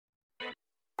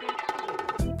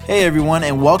Hey everyone,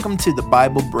 and welcome to the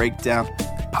Bible Breakdown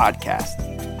Podcast.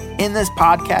 In this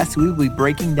podcast, we will be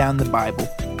breaking down the Bible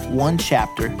one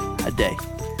chapter a day.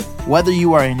 Whether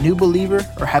you are a new believer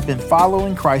or have been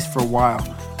following Christ for a while,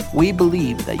 we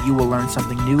believe that you will learn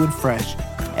something new and fresh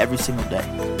every single day.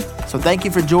 So thank you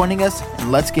for joining us,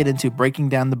 and let's get into breaking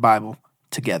down the Bible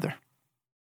together.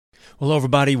 Well, hello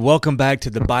everybody. Welcome back to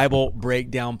the Bible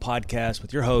Breakdown Podcast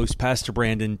with your host, Pastor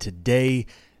Brandon. Today,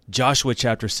 Joshua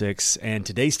chapter 6, and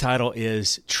today's title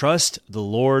is Trust the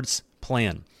Lord's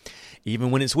Plan.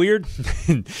 Even when it's weird,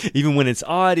 even when it's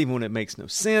odd, even when it makes no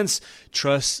sense,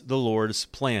 trust the Lord's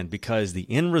plan because the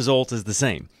end result is the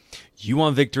same. You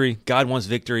want victory, God wants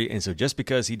victory, and so just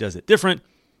because He does it different,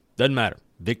 doesn't matter.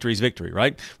 Victory is victory,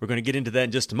 right? We're going to get into that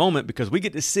in just a moment because we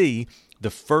get to see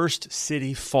the first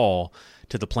city fall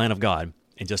to the plan of God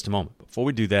in just a moment. Before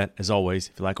we do that, as always,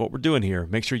 if you like what we're doing here,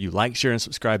 make sure you like, share, and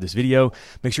subscribe this video.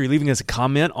 Make sure you're leaving us a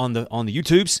comment on the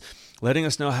YouTubes, letting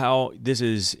us know how this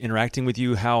is interacting with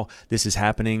you, how this is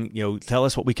happening. Tell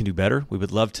us what we can do better. We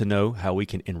would love to know how we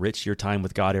can enrich your time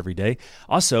with God every day.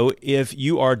 Also, if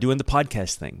you are doing the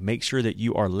podcast thing, make sure that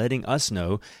you are letting us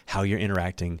know how you're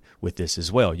interacting with this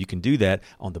as well. You can do that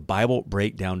on the Bible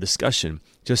Breakdown discussion.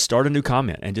 Just start a new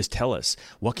comment and just tell us,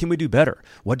 what can we do better?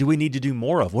 What do we need to do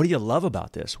more of? What do you love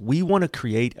about this? We want to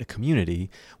create a community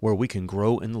where we can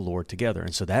grow in the Lord together.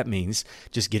 And so that means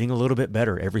just getting a little bit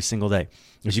better every single day.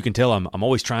 As you can tell, I'm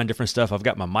always trying different stuff. I've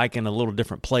got my mic in a little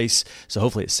different place, so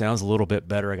hopefully it sounds a little bit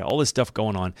better. I got all this stuff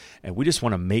going on, and we just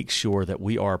want to make sure that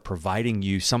we are providing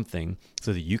you something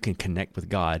so that you can connect with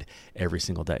God every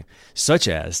single day, such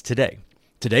as today.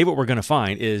 Today, what we're going to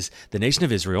find is the nation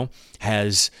of Israel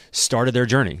has started their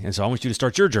journey. And so I want you to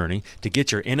start your journey to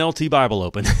get your NLT Bible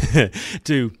open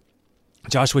to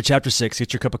Joshua chapter 6.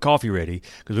 Get your cup of coffee ready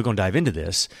because we're going to dive into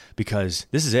this because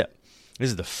this is it.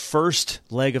 This is the first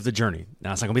leg of the journey.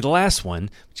 Now, it's not going to be the last one,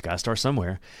 but you got to start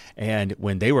somewhere. And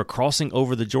when they were crossing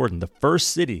over the Jordan, the first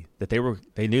city that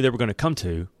they knew they were going to come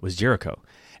to was Jericho.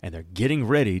 And they're getting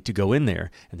ready to go in there,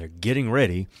 and they're getting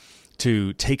ready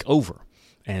to take over.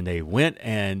 And they went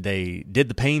and they did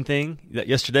the pain thing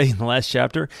yesterday in the last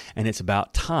chapter, and it's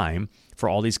about time for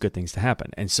all these good things to happen.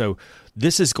 And so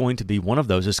this is going to be one of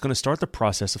those that's going to start the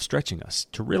process of stretching us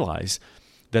to realize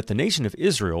that the nation of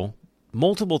Israel,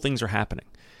 multiple things are happening.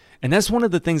 And that's one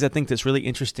of the things I think that's really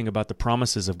interesting about the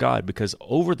promises of God, because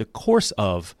over the course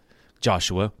of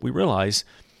Joshua, we realize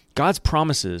God's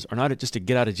promises are not just a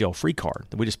get out of jail free card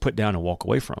that we just put down and walk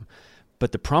away from.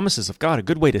 But the promises of God, a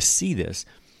good way to see this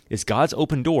is God's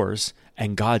open doors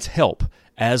and God's help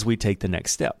as we take the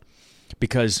next step.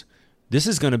 Because this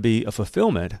is going to be a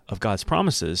fulfillment of God's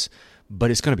promises, but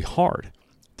it's going to be hard.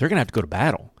 They're going to have to go to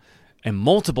battle. And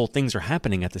multiple things are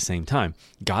happening at the same time.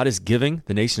 God is giving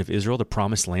the nation of Israel the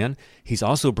promised land. He's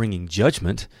also bringing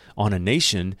judgment on a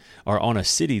nation or on a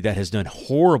city that has done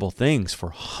horrible things for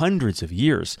hundreds of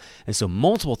years. And so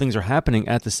multiple things are happening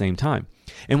at the same time.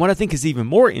 And what I think is even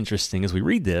more interesting as we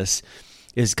read this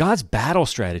is God's battle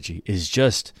strategy is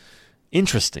just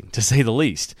interesting, to say the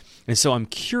least. And so I'm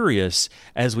curious,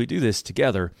 as we do this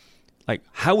together,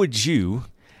 how would you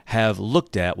have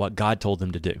looked at what God told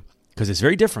them to do? Because it's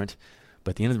very different,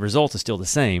 but the end of the result is still the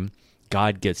same.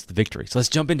 God gets the victory. So let's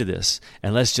jump into this,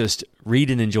 and let's just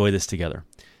read and enjoy this together.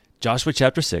 Joshua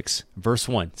chapter 6, verse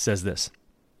 1 says this.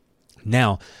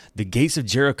 Now, the gates of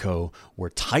Jericho were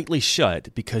tightly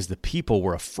shut because the people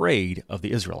were afraid of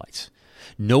the Israelites.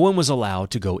 No one was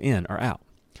allowed to go in or out.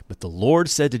 But the Lord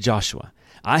said to Joshua,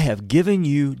 I have given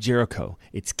you Jericho,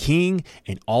 its king,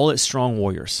 and all its strong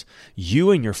warriors.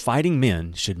 You and your fighting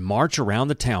men should march around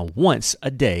the town once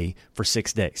a day for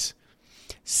 6 days.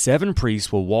 7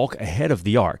 priests will walk ahead of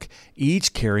the ark,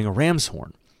 each carrying a ram's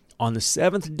horn. On the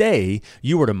 7th day,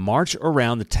 you are to march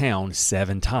around the town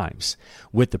 7 times,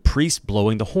 with the priests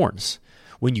blowing the horns.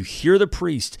 When you hear the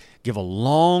priest give a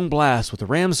long blast with the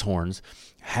ram's horns,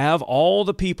 have all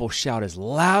the people shout as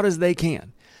loud as they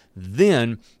can.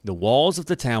 Then the walls of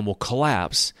the town will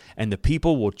collapse and the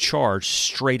people will charge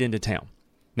straight into town.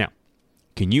 Now,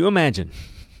 can you imagine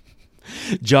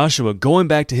Joshua going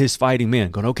back to his fighting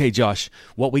men, going, okay, Josh,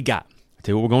 what we got? I'll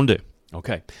tell you what we're going to do.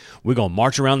 Okay, we're going to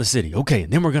march around the city. Okay,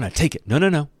 and then we're going to take it. No.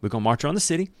 We're going to march around the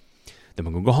city. Then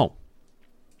we're going to go home.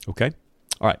 Okay?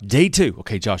 All right, day 2.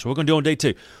 Okay, Josh, what we're going to do on day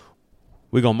 2?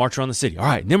 We're going to march around the city. All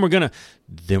right, and then we're going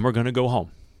to go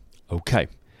home. Okay.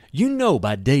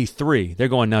 By day 3, they're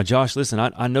going, now, Josh, listen,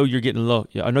 I know you're getting low.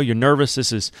 I know you're nervous.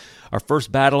 This is our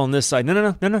first battle on this side.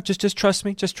 No. Just trust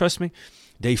me. Just trust me.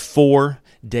 Day 4,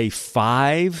 day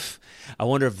 5. I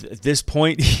wonder if at this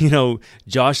point,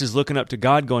 Josh is looking up to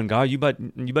God going, God, you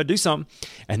better do something.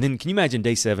 And then can you imagine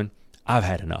day 7? I've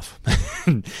had enough.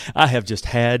 I have just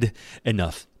had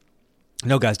enough.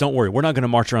 No, guys, don't worry. We're not going to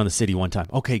march around the city one time.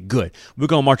 Okay, good. We're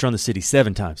going to march around the city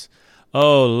 7 times.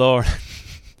 Oh, Lord.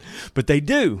 But they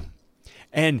do.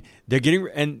 And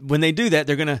and when they do that,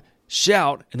 they're going to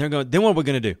shout, and then what are we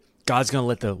going to do? God's going to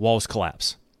let the walls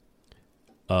collapse.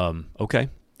 Okay.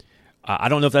 I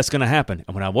don't know if that's going to happen.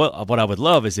 And what I would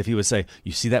love is if he would say,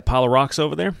 you see that pile of rocks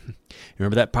over there?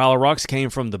 Remember that pile of rocks came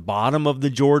from the bottom of the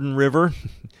Jordan River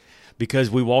because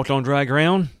we walked on dry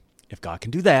ground? If God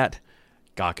can do that,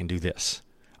 God can do this.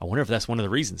 I wonder if that's one of the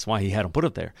reasons why he had them put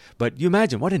up there. But you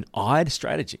imagine, what an odd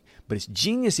strategy. But it's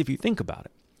genius if you think about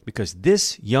it. Because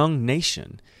this young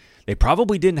nation, they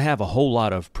probably didn't have a whole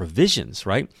lot of provisions,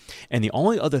 right? And the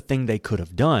only other thing they could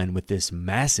have done with this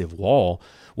massive wall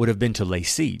would have been to lay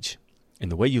siege.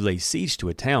 And the way you lay siege to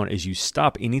a town is you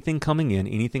stop anything coming in,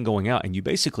 anything going out, and you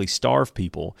basically starve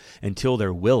people until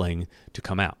they're willing to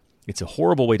come out. It's a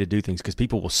horrible way to do things because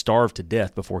people will starve to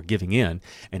death before giving in.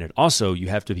 And it also, you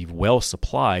have to be well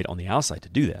supplied on the outside to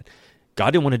do that.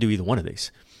 God didn't want to do either one of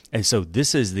these. And so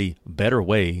this is the better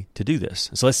way to do this.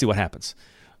 So let's see what happens.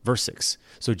 Verse 6.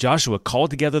 So Joshua called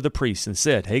together the priests and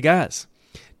said, hey guys,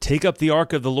 take up the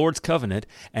ark of the Lord's covenant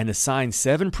and assign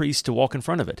 7 priests to walk in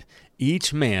front of it,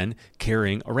 each man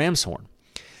carrying a ram's horn.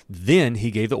 Then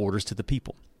he gave the orders to the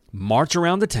people. March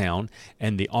around the town,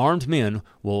 and the armed men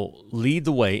will lead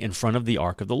the way in front of the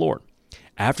ark of the Lord.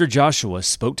 After Joshua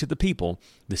spoke to the people,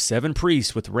 the 7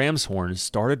 priests with ram's horns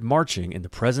started marching in the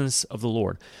presence of the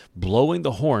Lord, blowing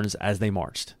the horns as they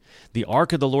marched. The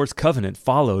ark of the Lord's covenant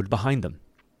followed behind them.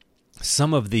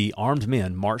 Some of the armed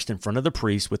men marched in front of the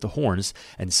priests with the horns,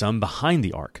 and some behind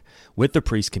the ark, with the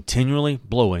priests continually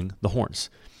blowing the horns.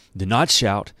 Do not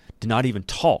shout, do not even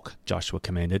talk, Joshua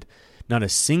commanded. Not a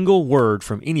single word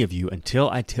from any of you until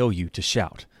I tell you to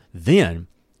shout. Then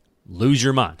lose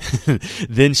your mind.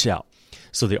 Then shout.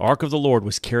 So the ark of the Lord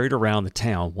was carried around the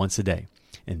town once a day.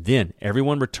 And then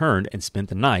everyone returned and spent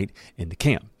the night in the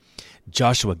camp.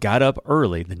 Joshua got up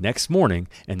early the next morning,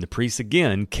 and the priests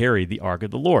again carried the ark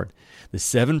of the Lord. The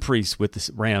 7 priests with the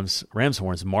ram's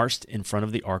horns marched in front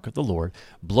of the ark of the Lord,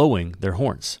 blowing their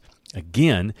horns.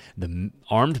 Again, the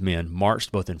armed men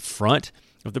marched both in front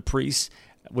of the priests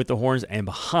with the horns and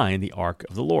behind the ark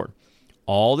of the Lord.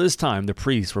 All this time, the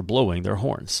priests were blowing their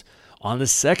horns. On the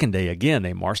second day, again,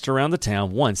 they marched around the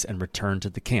town once and returned to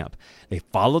the camp. They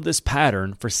followed this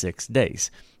pattern for 6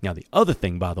 days. Now, the other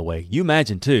thing, by the way, you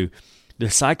imagine, too, the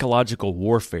psychological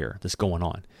warfare that's going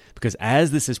on. Because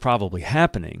as this is probably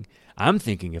happening, I'm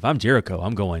thinking, if I'm Jericho,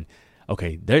 I'm going,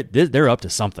 okay, they're up to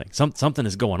something. Something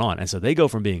is going on. And so they go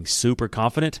from being super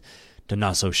confident to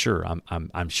not so sure.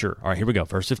 I'm sure. All right, here we go.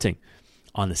 Verse 15.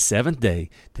 On the 7th day,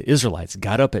 the Israelites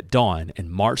got up at dawn and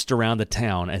marched around the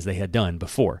town as they had done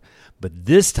before. But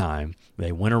this time,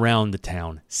 they went around the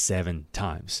town 7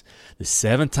 times. The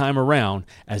 7th time around,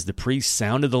 as the priests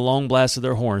sounded the long blast of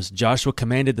their horns, Joshua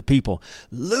commanded the people,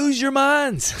 lose your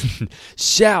minds,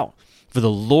 shout, for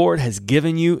the Lord has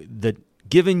given you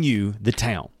the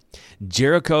town.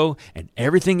 Jericho and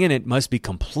everything in it must be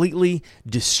completely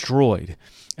destroyed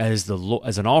as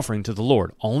an offering to the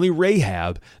Lord. Only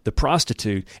Rahab, the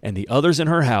prostitute, and the others in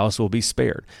her house will be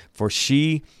spared, for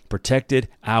she protected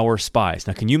our spies.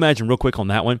 Now, can you imagine real quick on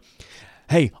that one?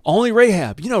 Hey, only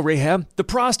Rahab. You know Rahab, the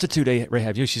prostitute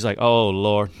Rahab. She's like, oh,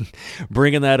 Lord,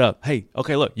 bringing that up. Hey,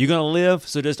 okay, look, you're going to live,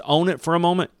 so just own it for a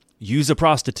moment. Use a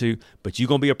prostitute, but you're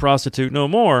going to be a prostitute no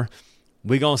more.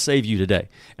 We're going to save you today.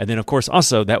 And then, of course,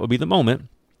 also, that would be the moment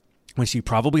when she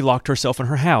probably locked herself in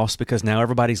her house because now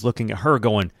everybody's looking at her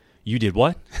going, you did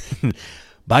what?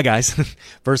 Bye, guys.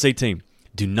 Verse 18,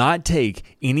 do not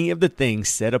take any of the things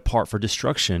set apart for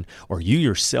destruction, or you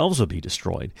yourselves will be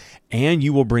destroyed, and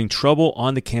you will bring trouble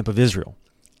on the camp of Israel.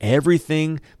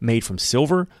 Everything made from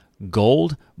silver,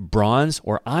 gold, bronze,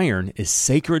 or iron is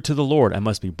sacred to the Lord and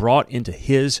must be brought into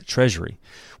his treasury.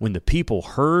 When the people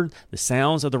heard the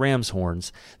sounds of the ram's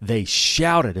horns, they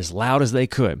shouted as loud as they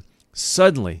could.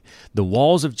 Suddenly, the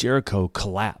walls of Jericho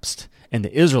collapsed, and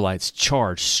the Israelites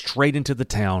charged straight into the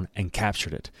town and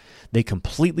captured it. They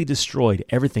completely destroyed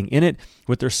everything in it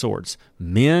with their swords,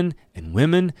 men and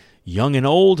women, young and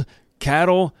old,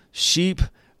 cattle, sheep,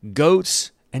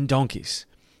 goats, and donkeys.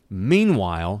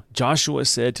 Meanwhile, Joshua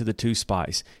said to the 2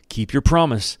 spies, keep your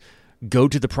promise. Go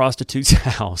to the prostitute's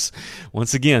house,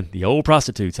 once again, the old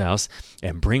prostitute's house,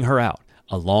 and bring her out,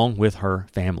 along with her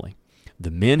family. The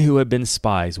men who had been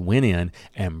spies went in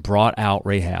and brought out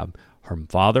Rahab, her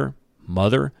father,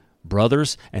 mother,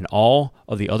 brothers, and all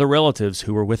of the other relatives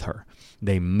who were with her.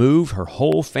 They moved her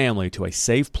whole family to a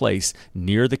safe place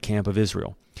near the camp of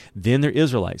Israel. Then the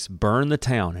Israelites burned the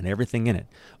town and everything in it.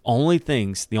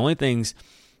 The only things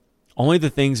Only the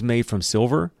things made from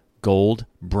silver, gold,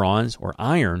 bronze, or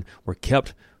iron were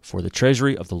kept for the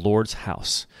treasury of the Lord's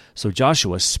house. So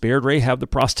Joshua spared Rahab the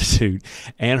prostitute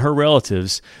and her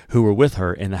relatives who were with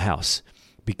her in the house,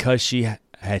 because she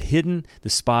had hidden the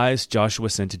spies Joshua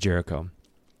sent to Jericho.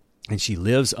 And she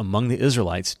lives among the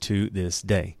Israelites to this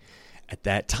day. At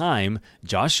that time,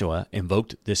 Joshua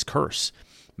invoked this curse.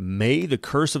 May the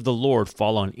curse of the Lord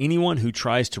fall on anyone who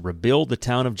tries to rebuild the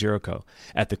town of Jericho.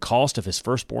 At the cost of his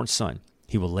firstborn son,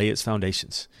 he will lay its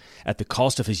foundations. At the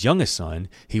cost of his youngest son,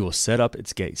 he will set up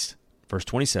its gates. Verse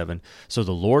 27, so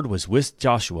the Lord was with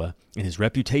Joshua, and his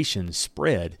reputation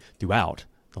spread throughout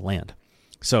the land.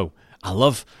 So I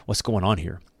love what's going on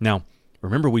here. Now,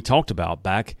 remember we talked about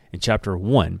back in chapter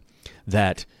 1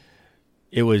 that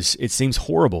it seems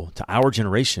horrible to our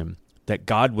generation that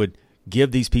God would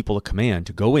give these people a command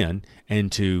to go in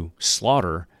and to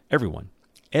slaughter everyone.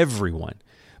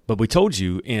 But we told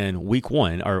you in week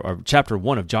 1, or chapter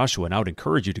 1 of Joshua, and I would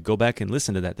encourage you to go back and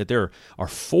listen to that there are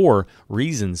 4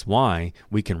 reasons why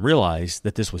we can realize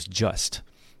that this was just.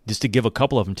 Just to give a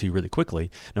couple of them to you really quickly.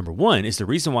 Number 1 is the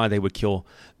reason why they would kill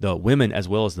the women as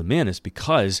well as the men is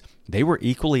because they were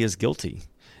equally as guilty.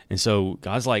 And so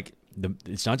God's like,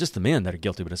 it's not just the men that are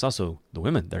guilty, but it's also the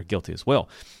women that are guilty as well.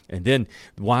 And then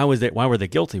why were they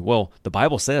guilty? Well, the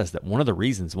Bible says that one of the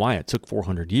reasons why it took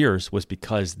 400 years was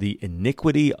because the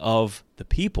iniquity of the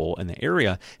people in the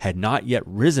area had not yet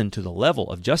risen to the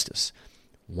level of justice.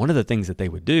 One of the things that they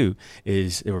would do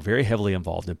is they were very heavily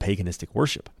involved in paganistic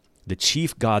worship. The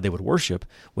chief god they would worship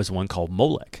was one called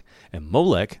Molech. And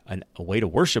Molech, a way to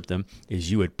worship them,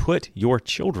 is you would put your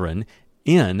children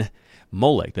in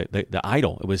Molech, the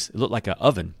idol. It looked like an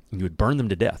oven, and you would burn them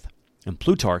to death. And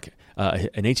Plutarch,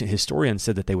 an ancient historian,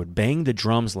 said that they would bang the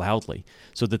drums loudly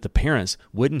so that the parents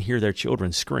wouldn't hear their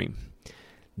children scream.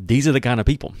 These are the kind of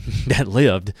people that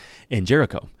lived in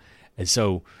Jericho. And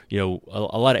so,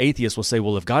 a lot of atheists will say,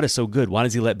 well, if God is so good, why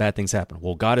does he let bad things happen?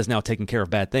 Well, God is now taking care of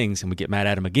bad things, and we get mad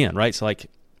at him again, right? So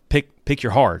pick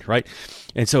your hard, right?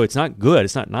 And so it's not good.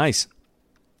 It's not nice.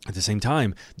 At the same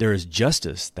time, there is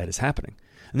justice that is happening.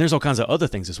 And there's all kinds of other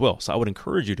things as well. So I would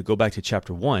encourage you to go back to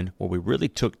chapter 1 where we really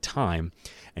took time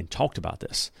and talked about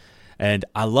this. And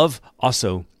I love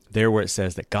also there where it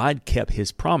says that God kept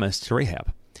his promise to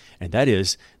Rahab. And that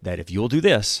is that if you'll do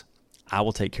this, I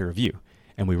will take care of you.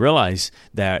 And we realize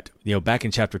that, back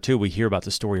in chapter 2, we hear about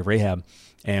the story of Rahab,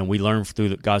 and we learn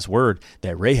through God's word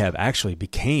that Rahab actually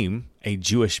became a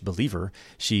Jewish believer.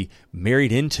 She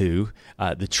married into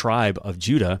the tribe of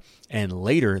Judah, and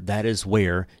later that is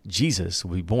where Jesus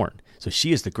will be born. So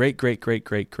she is the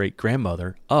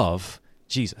great-great-great-great-great-grandmother of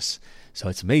Jesus. So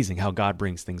it's amazing how God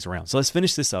brings things around. So let's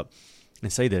finish this up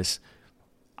and say this.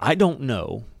 I don't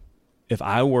know if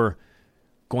I were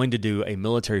going to do a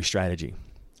military strategy,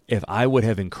 if I would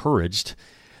have encouraged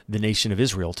the nation of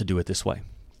Israel to do it this way.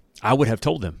 I would have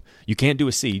told them, you can't do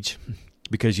a siege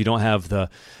because you don't have the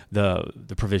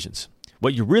provisions.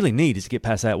 What you really need is to get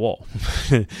past that wall.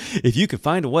 If you can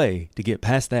find a way to get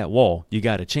past that wall, you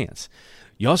got a chance.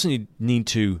 You also need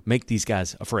to make these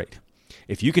guys afraid.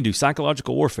 If you can do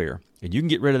psychological warfare and you can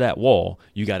get rid of that wall,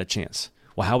 you got a chance.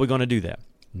 Well, how are we going to do that?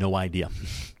 No idea.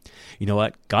 You know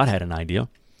what? God had an idea,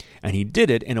 and he did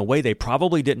it in a way they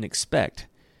probably didn't expect.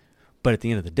 But at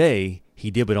the end of the day, he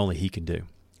did what only he can do.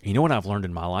 You know what I've learned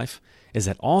in my life is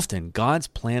that often God's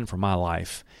plan for my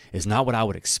life is not what I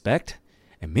would expect,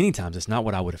 and many times it's not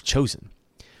what I would have chosen.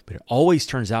 But it always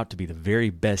turns out to be the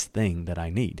very best thing that I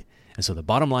need. And so the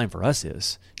bottom line for us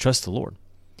is trust the Lord.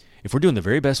 If we're doing the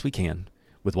very best we can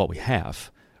with what we have,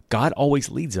 God always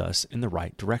leads us in the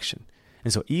right direction.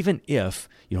 And so even if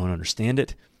you don't understand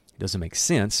it, it doesn't make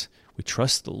sense, we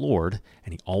trust the Lord,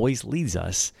 and he always leads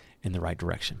us in the right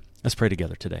direction. Let's pray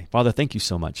together today. Father, thank you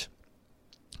so much.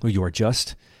 Lord, you are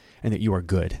just and that you are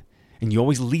good, and you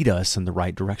always lead us in the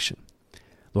right direction.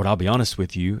 Lord, I'll be honest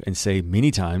with you and say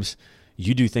many times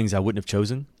you do things I wouldn't have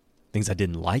chosen, things I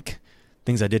didn't like,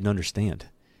 things I didn't understand.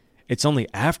 It's only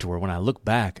afterward when I look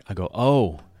back, I go,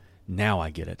 oh, now I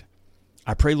get it.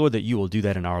 I pray, Lord, that you will do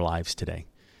that in our lives today.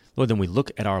 Lord, then we look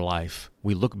at our life,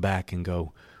 we look back and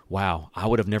go, wow, I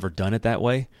would have never done it that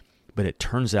way, but it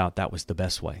turns out that was the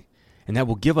best way. And that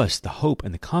will give us the hope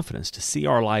and the confidence to see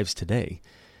our lives today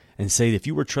and say, if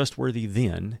you were trustworthy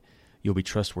then, you'll be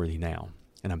trustworthy now.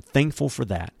 And I'm thankful for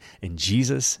that. In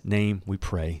Jesus' name we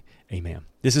pray, amen.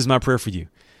 This is my prayer for you,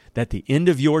 that at the end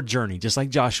of your journey, just like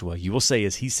Joshua, you will say,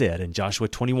 as he said in Joshua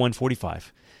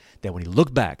 21:45, that when he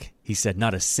looked back, he said,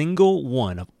 not a single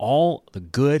one of all the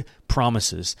good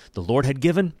promises the Lord had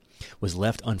given was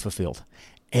left unfulfilled.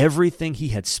 Everything he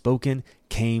had spoken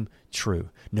came true.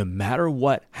 No matter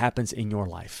what happens in your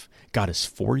life, God is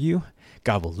for you,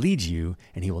 God will lead you,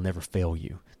 and He will never fail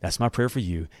you. That's my prayer for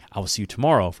you. I will see you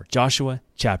tomorrow for Joshua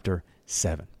chapter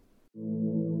 7.